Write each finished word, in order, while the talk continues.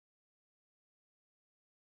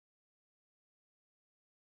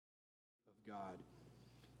God.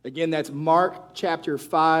 Again, that's Mark chapter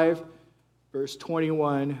 5, verse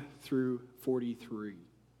 21 through 43.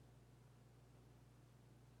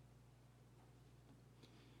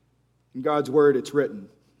 In God's word, it's written,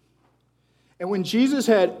 "And when Jesus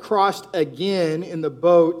had crossed again in the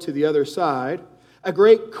boat to the other side, a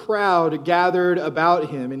great crowd gathered about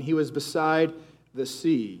him, and he was beside the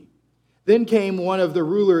sea. Then came one of the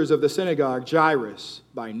rulers of the synagogue, Jairus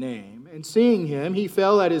by name, and seeing him, he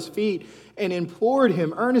fell at his feet and implored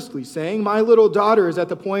him earnestly, saying, 'My little daughter is at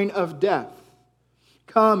the point of death.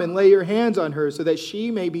 Come and lay your hands on her so that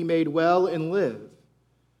she may be made well and live.'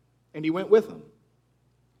 And he went with them.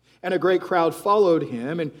 And a great crowd followed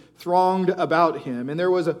him and thronged about him. And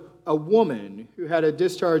there was a woman who had a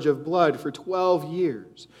discharge of blood for 12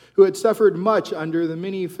 years, who had suffered much under the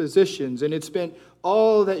many physicians, and had spent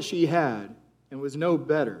all that she had, and was no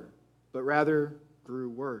better, but rather grew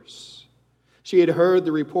worse. She had heard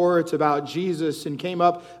the reports about Jesus and came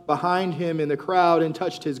up behind him in the crowd and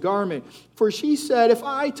touched his garment. For she said, 'If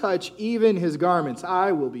I touch even his garments,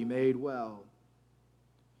 I will be made well.'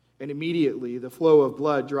 And immediately the flow of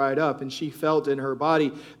blood dried up, and she felt in her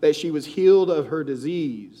body that she was healed of her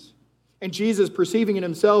disease. And Jesus, perceiving in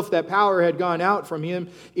himself that power had gone out from him,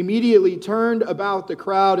 immediately turned about the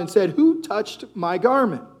crowd and said, 'Who touched my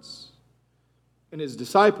garments?' And his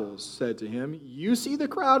disciples said to him, 'You see the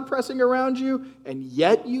crowd pressing around you, and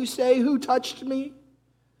yet you say, "Who touched me?"'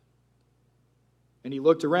 And he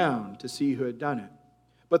looked around to see who had done it.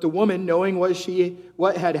 But the woman, knowing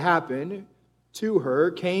what had happened to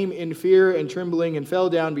her, came in fear and trembling and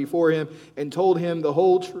fell down before him and told him the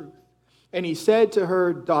whole truth. And he said to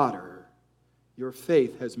her, 'Daughter, your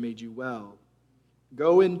faith has made you well.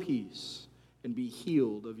 Go in peace and be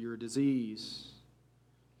healed of your disease.'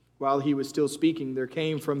 While he was still speaking, there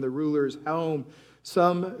came from the ruler's home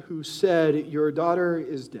some who said, 'Your daughter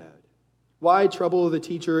is dead. Why trouble the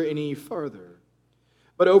teacher any further?'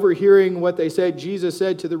 But overhearing what they said, Jesus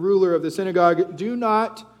said to the ruler of the synagogue, 'Do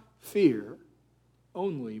not fear,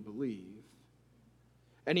 only believe.'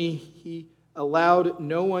 And he allowed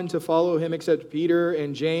no one to follow him except Peter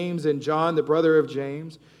and James and John, the brother of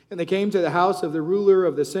James. And they came to the house of the ruler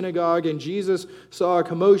of the synagogue, and Jesus saw a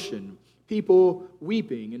commotion, people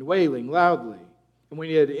weeping and wailing loudly. And when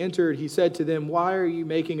he had entered, he said to them, 'Why are you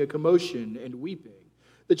making a commotion and weeping?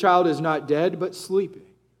 The child is not dead, but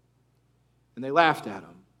sleeping.' And they laughed at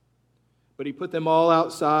him. But he put them all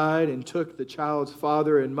outside and took the child's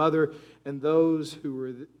father and mother and those who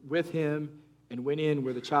were with him and went in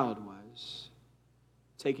where the child was,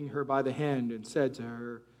 taking her by the hand, and said to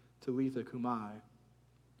her, 'Talitha cumi,'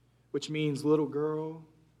 which means, 'Little girl,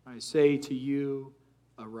 I say to you,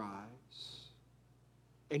 arise.'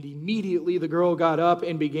 And immediately the girl got up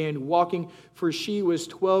and began walking, for she was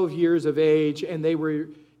 12 years of age, and they were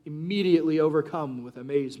immediately overcome with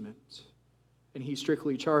amazement. And he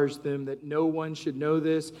strictly charged them that no one should know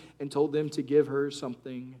this, and told them to give her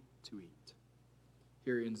something to eat."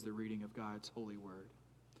 Here ends the reading of God's holy word.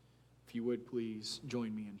 If you would, please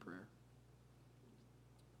join me in prayer.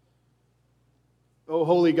 O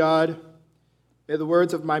holy God, may the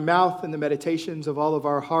words of my mouth and the meditations of all of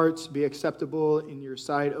our hearts be acceptable in your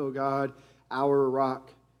sight, O God, our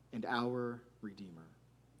rock and our Redeemer.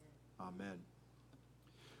 Amen.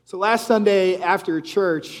 So last Sunday after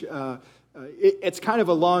church, it's kind of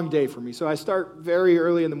a long day for me. So I start very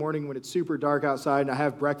early in the morning when it's super dark outside, and I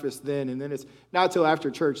have breakfast then, and then it's not till after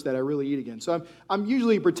church that I really eat again. So I'm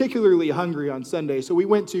usually particularly hungry on Sunday. So we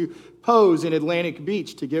went to Poe's in Atlantic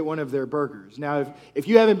Beach to get one of their burgers. Now, if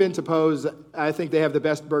you haven't been to Poe's, I think they have the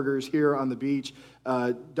best burgers here on the beach.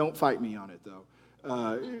 Don't fight me on it, though.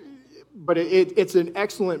 But it's an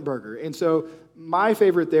excellent burger. And so my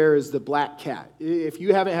favorite there is the Black Cat. If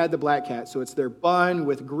you haven't had the Black Cat, so it's their bun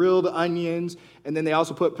with grilled onions, and then they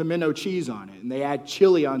also put pimento cheese on it, and they add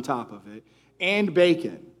chili on top of it, and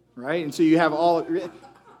bacon, right? And so you have all...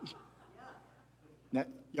 Now,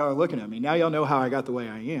 y'all are looking at me. Now y'all know how I got the way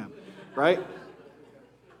I am, right?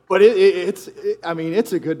 But it's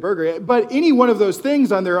a good burger. But any one of those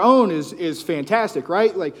things on their own is fantastic,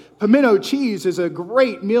 right? Like pimento cheese is a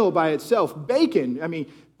great meal by itself. Bacon,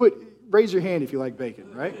 raise your hand if you like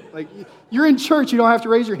bacon, right? Like you're in church, you don't have to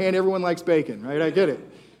raise your hand. Everyone likes bacon, right? I get it,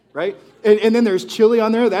 right? And then there's chili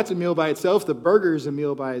on there. That's a meal by itself. The burger is a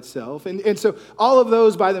meal by itself. And so all of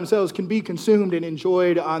those by themselves can be consumed and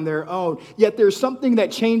enjoyed on their own. Yet there's something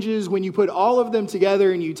that changes when you put all of them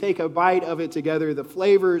together and you take a bite of it together. The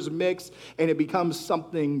flavors mix and it becomes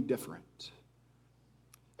something different.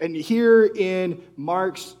 And here in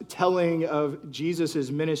Mark's telling of Jesus'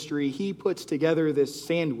 ministry, he puts together this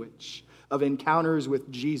sandwich of encounters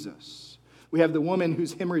with Jesus. We have the woman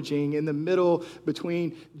who's hemorrhaging in the middle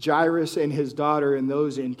between Jairus and his daughter in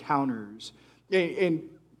those encounters. And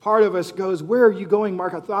part of us goes, where are you going,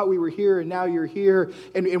 Mark? I thought we were here, and now you're here.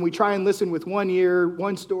 And we try and listen with one ear,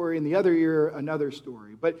 one story, and the other ear, another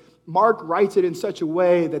story. But Mark writes it in such a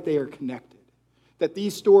way that they are connected, that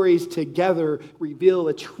these stories together reveal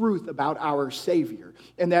a truth about our Savior,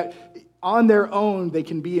 and that on their own they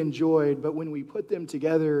can be enjoyed, but when we put them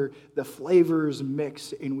together, the flavors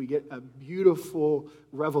mix and we get a beautiful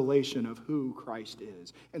revelation of who Christ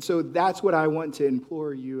is. And so that's what I want to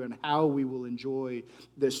implore you and how we will enjoy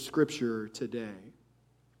this scripture today.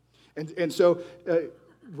 And so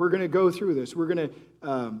we're going to go through this. I'm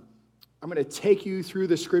going to take you through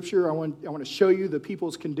the scripture. I want to show you the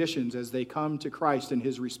people's conditions as they come to Christ and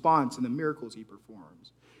his response and the miracles he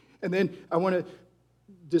performs. And then I want to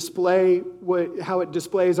display how it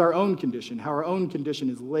displays our own condition, how our own condition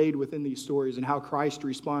is laid within these stories and how Christ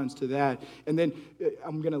responds to that. And then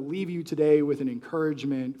I'm going to leave you today with an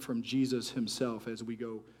encouragement from Jesus himself as we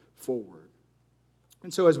go forward.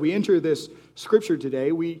 And so as we enter this scripture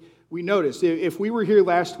today, we notice, if we were here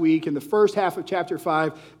last week in the first half of chapter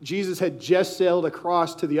 5, Jesus had just sailed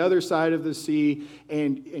across to the other side of the sea,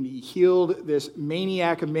 and he healed this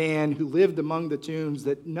maniac man who lived among the tombs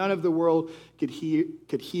that none of the world could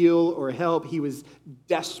heal or help. He was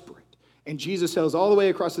desperate. And Jesus sails all the way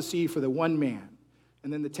across the sea for the one man.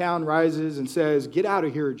 And then the town rises and says, "Get out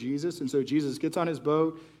of here, Jesus." And so Jesus gets on his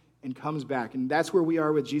boat and comes back. And that's where we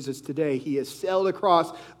are with Jesus today. He has sailed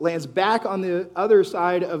across, lands back on the other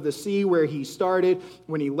side of the sea where he started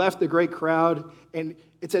when he left the great crowd. And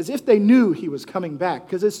it's as if they knew he was coming back,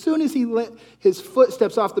 because as soon as he let his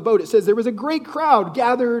footsteps off the boat, it says there was a great crowd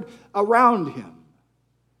gathered around him.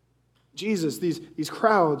 Jesus, these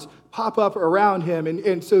crowds pop up around him.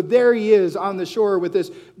 And so there he is on the shore with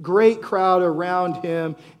this great crowd around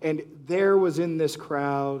him. And there was in this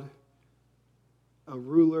crowd a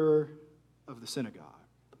ruler of the synagogue.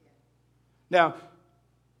 Now,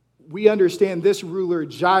 we understand this ruler,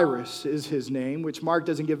 Jairus, is his name, which Mark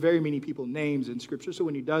doesn't give very many people names in Scripture, so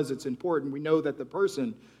when he does, it's important. We know that the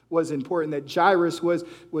person was important, that Jairus was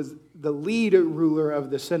the lead ruler of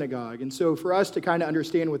the synagogue. And so for us to kind of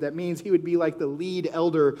understand what that means, he would be like the lead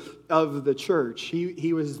elder of the church.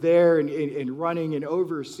 He was there and running and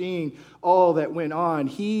overseeing all that went on.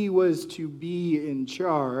 He was to be in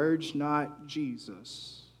charge, not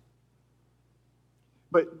Jesus.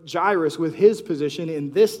 But Jairus, with his position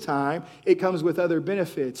in this time, it comes with other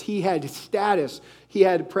benefits. He had status, he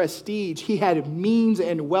had prestige, he had means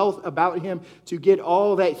and wealth about him to get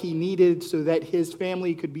all that he needed so that his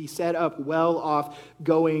family could be set up well off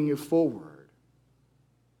going forward.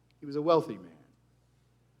 He was a wealthy man.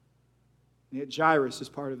 And yet Jairus is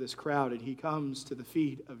part of this crowd, and he comes to the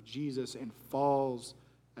feet of Jesus and falls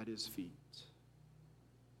at his feet.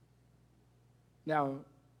 Now,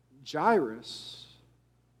 Jairus,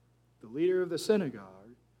 the leader of the synagogue,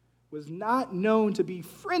 was not known to be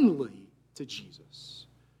friendly to Jesus.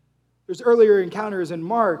 There's earlier encounters in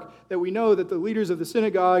Mark that we know that the leaders of the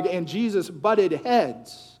synagogue and Jesus butted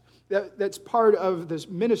heads. That's part of this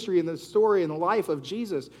ministry and the story and the life of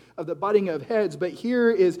Jesus, of the butting of heads. But here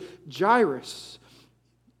is Jairus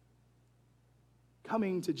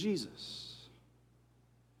coming to Jesus.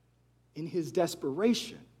 In his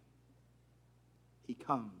desperation, he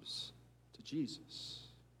comes to Jesus.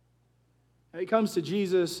 Now, he comes to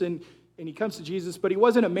Jesus, and he comes to Jesus, but he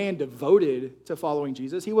wasn't a man devoted to following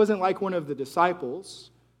Jesus. He wasn't like one of the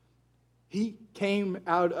disciples. He came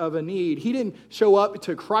out of a need. He didn't show up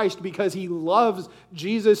to Christ because he loves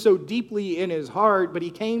Jesus so deeply in his heart, but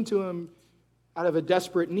he came to him out of a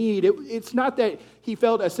desperate need. It's not that he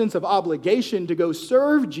felt a sense of obligation to go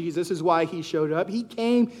serve Jesus is why he showed up. He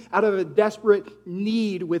came out of a desperate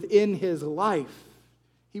need within his life.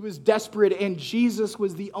 He was desperate, and Jesus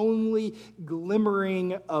was the only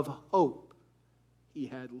glimmering of hope he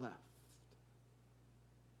had left.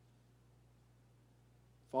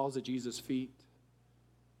 Falls at Jesus' feet,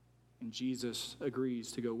 and Jesus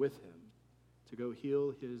agrees to go with him to go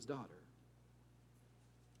heal his daughter.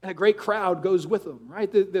 And a great crowd goes with them,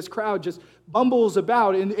 right? This crowd just bumbles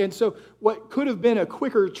about. And so what could have been a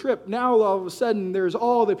quicker trip, now all of a sudden there's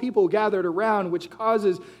all the people gathered around, which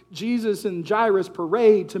causes Jesus and Jairus'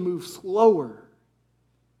 parade to move slower.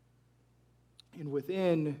 And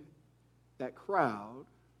within that crowd,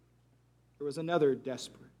 there was another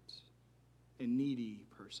desperate and needy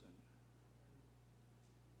person.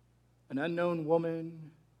 An unknown woman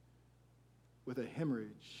with a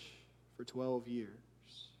hemorrhage for 12 years.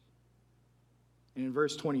 And in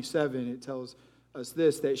verse 27, it tells us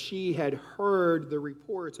this, that she had heard the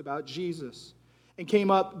reports about Jesus and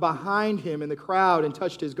came up behind him in the crowd and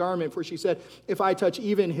touched his garment. For she said, "If I touch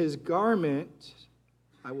even his garment,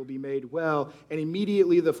 I will be made well." And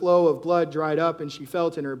immediately the flow of blood dried up, and she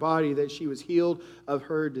felt in her body that she was healed of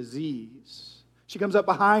her disease. She comes up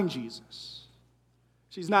behind Jesus.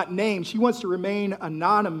 She's not named. She wants to remain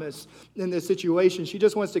anonymous in this situation. She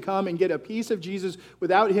just wants to come and get a piece of Jesus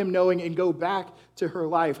without him knowing and go back to her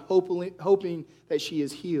life, hoping that she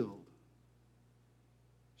is healed.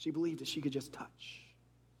 She believed that she could just touch.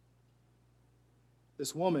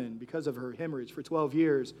 This woman, because of her hemorrhage for 12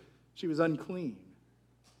 years, she was unclean.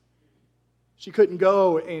 She couldn't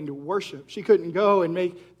go and worship. She couldn't go and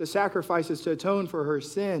make the sacrifices to atone for her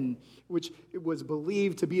sin, which it was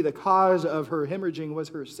believed to be the cause of her hemorrhaging was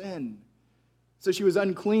her sin. So she was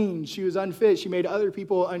unclean. She was unfit. She made other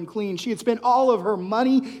people unclean. She had spent all of her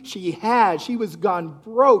money she had. She was gone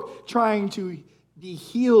broke trying to be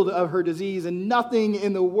healed of her disease, and nothing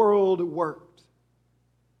in the world worked.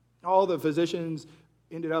 All the physicians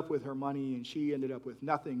ended up with her money, and she ended up with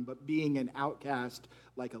nothing but being an outcast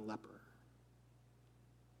like a leper.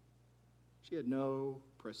 She had no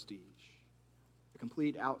prestige, a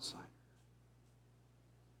complete outsider.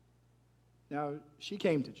 Now, she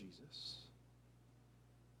came to Jesus,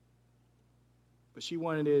 but she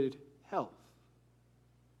wanted health,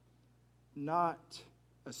 not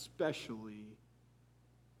especially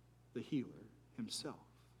the healer himself.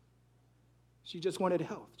 She just wanted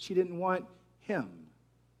health. She didn't want him.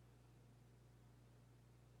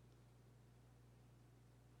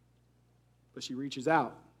 But she reaches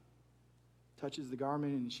out, touches the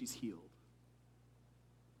garment, and she's healed.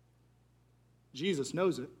 Jesus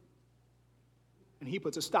knows it, and he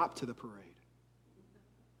puts a stop to the parade.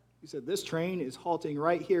 He said, "This train is halting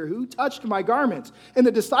right here. Who touched my garments?" And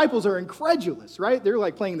the disciples are incredulous, right? They're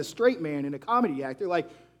like playing the straight man in a comedy act. They're like,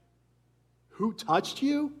 "Who touched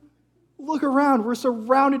you? Look around. We're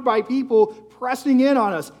surrounded by people pressing in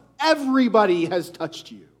on us. Everybody has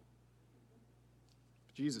touched you."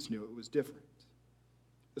 Jesus knew it was different.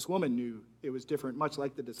 This woman knew it was different, much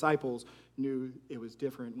like the disciples knew it was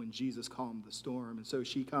different when Jesus calmed the storm. And so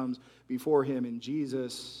she comes before him and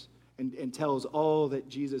Jesus and tells all that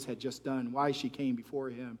Jesus had just done, why she came before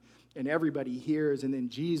him. And everybody hears, and then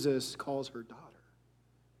Jesus calls her daughter.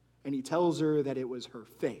 And he tells her that it was her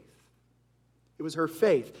faith. It was her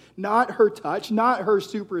faith, not her touch, not her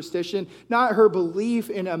superstition, not her belief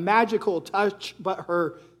in a magical touch, but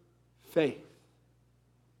her faith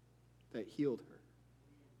that healed her.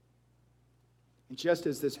 And just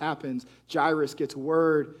as this happens, Jairus gets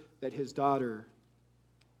word that his daughter,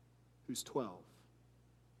 who's 12,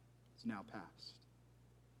 is now passed.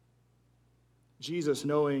 Jesus,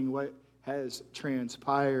 knowing what has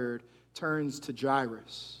transpired, turns to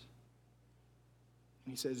Jairus.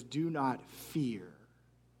 And he says, "Do not fear,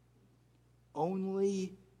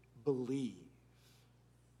 only believe."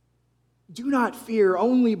 Do not fear,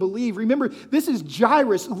 only believe. Remember, this is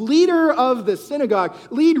Jairus, leader of the synagogue,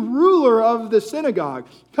 lead ruler of the synagogue,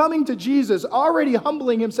 coming to Jesus, already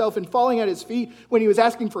humbling himself and falling at his feet when he was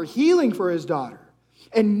asking for healing for his daughter.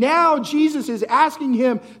 And now Jesus is asking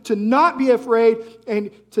him to not be afraid and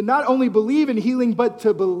to not only believe in healing, but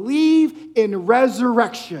to believe in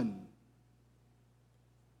resurrection.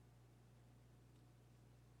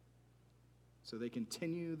 So they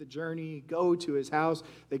continue the journey, go to his house.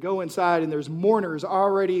 They go inside, and there's mourners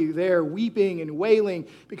already there weeping and wailing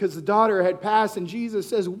because the daughter had passed. And Jesus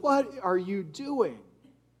says, "What are you doing?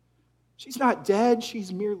 She's not dead.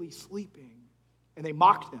 She's merely sleeping." And they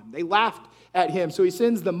mocked him. They laughed at him. So he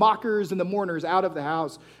sends the mockers and the mourners out of the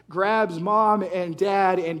house, grabs mom and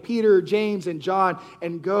dad and Peter, James, and John,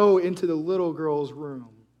 and go into the little girl's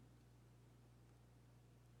room.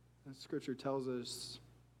 And Scripture tells us,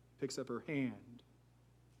 picks up her hand,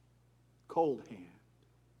 cold hand,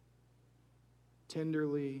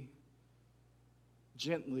 tenderly,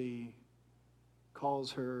 gently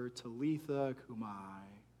calls her Talitha Kumai,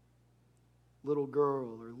 little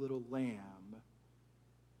girl or little lamb,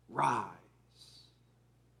 rise.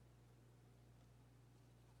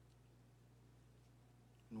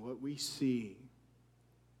 And what we see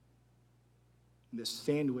in this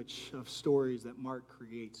sandwich of stories that Mark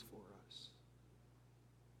creates for us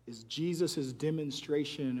is Jesus'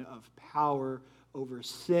 demonstration of power over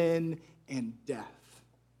sin and death.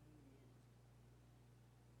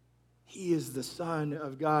 He is the Son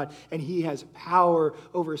of God, and he has power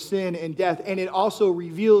over sin and death, and it also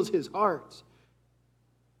reveals his heart.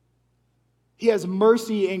 He has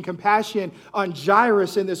mercy and compassion on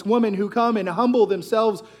Jairus and this woman who come and humble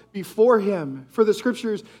themselves before him. For the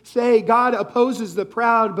Scriptures say, God opposes the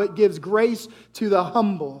proud, but gives grace to the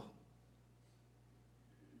humble.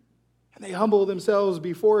 They humble themselves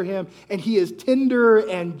before him, and he is tender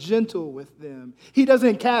and gentle with them. He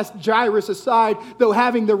doesn't cast Jairus aside, though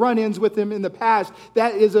having the run-ins with him in the past,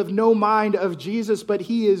 that is of no mind of Jesus, but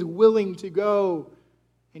he is willing to go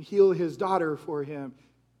and heal his daughter for him.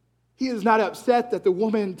 He is not upset that the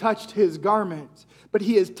woman touched his garment, but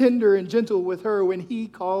he is tender and gentle with her when he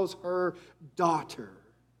calls her daughter.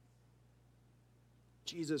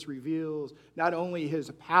 Jesus reveals not only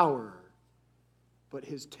his power, but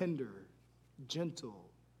his tender, gentle,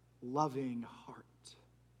 loving heart.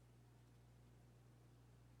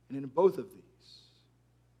 And in both of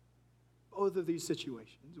these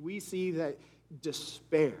situations, we see that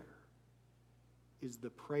despair is the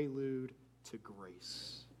prelude to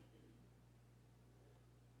grace.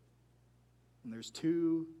 And there's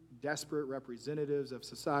two desperate representatives of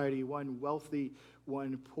society, one wealthy,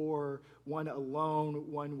 one poor, one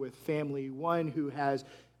alone, one with family, one who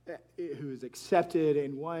is accepted,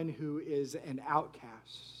 and one who is an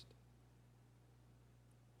outcast.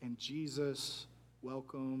 And Jesus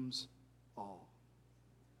welcomes all.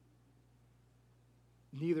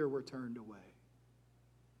 Neither were turned away.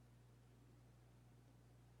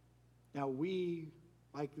 Now we,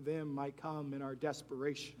 like them, might come in our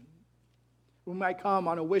desperation. We might come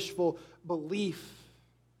on a wishful belief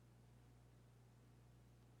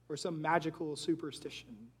or some magical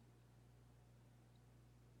superstition,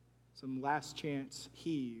 some last chance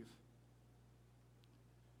heave.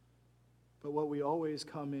 But what we always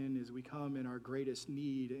come in is we come in our greatest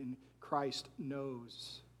need, and Christ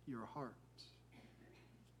knows your heart.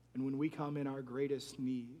 And when we come in our greatest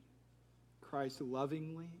need, Christ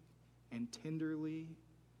lovingly and tenderly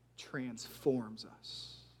transforms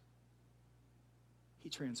us. He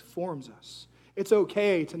transforms us. It's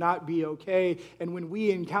okay to not be okay. And when we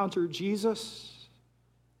encounter Jesus,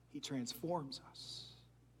 he transforms us.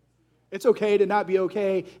 It's okay to not be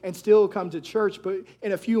okay and still come to church, but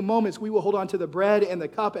in a few moments we will hold on to the bread and the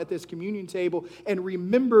cup at this communion table and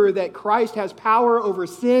remember that Christ has power over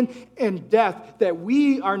sin and death, that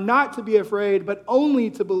we are not to be afraid, but only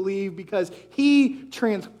to believe because he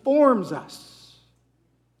transforms us.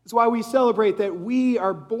 That's why we celebrate that we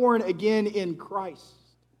are born again in Christ.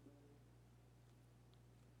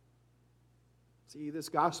 See, this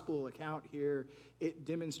gospel account here, it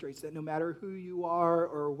demonstrates that no matter who you are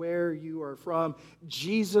or where you are from,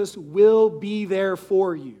 Jesus will be there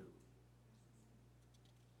for you.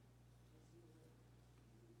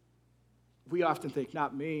 We often think,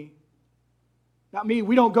 not me. Not me.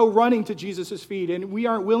 We don't go running to Jesus' feet, and we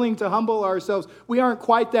aren't willing to humble ourselves. We aren't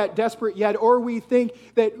quite that desperate yet, or we think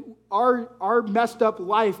that our messed up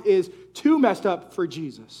life is too messed up for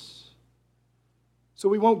Jesus. So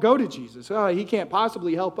we won't go to Jesus. Oh, he can't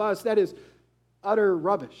possibly help us. That is utter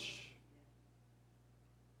rubbish.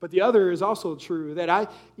 But the other is also true, that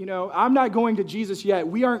I'm not going to Jesus yet.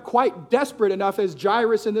 We aren't quite desperate enough as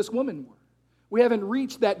Jairus and this woman were. We haven't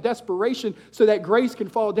reached that desperation so that grace can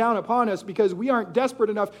fall down upon us, because we aren't desperate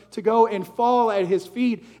enough to go and fall at his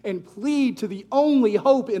feet and plead to the only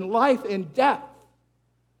hope in life and death.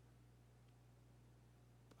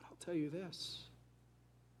 But I'll tell you this,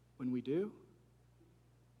 when we do,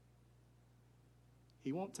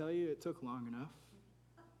 he won't tell you it took long enough.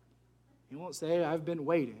 He won't say, I've been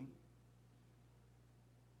waiting.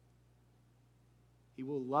 He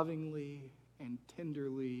will lovingly and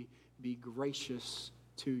tenderly be gracious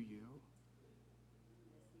to you.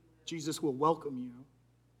 Jesus will welcome you.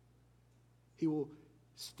 He will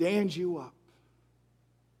stand you up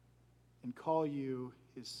and call you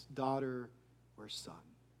his daughter or son.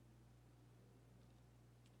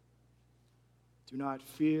 Do not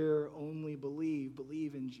fear, only believe.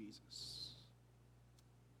 Believe in Jesus.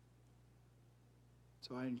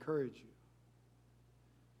 So I encourage you.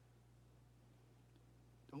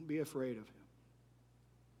 Don't be afraid of him.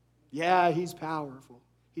 Yeah, he's powerful.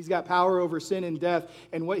 He's got power over sin and death,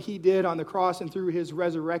 and what he did on the cross and through his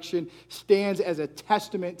resurrection stands as a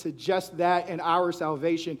testament to just that and our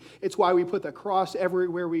salvation. It's why we put the cross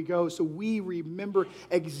everywhere we go, so we remember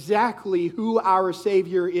exactly who our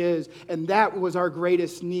Savior is, and that was our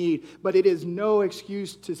greatest need. But it is no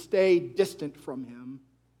excuse to stay distant from him.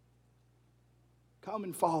 Come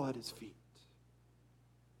and fall at his feet,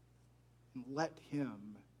 and let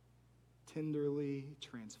him tenderly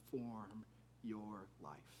transform your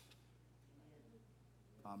life.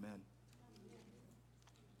 Amen.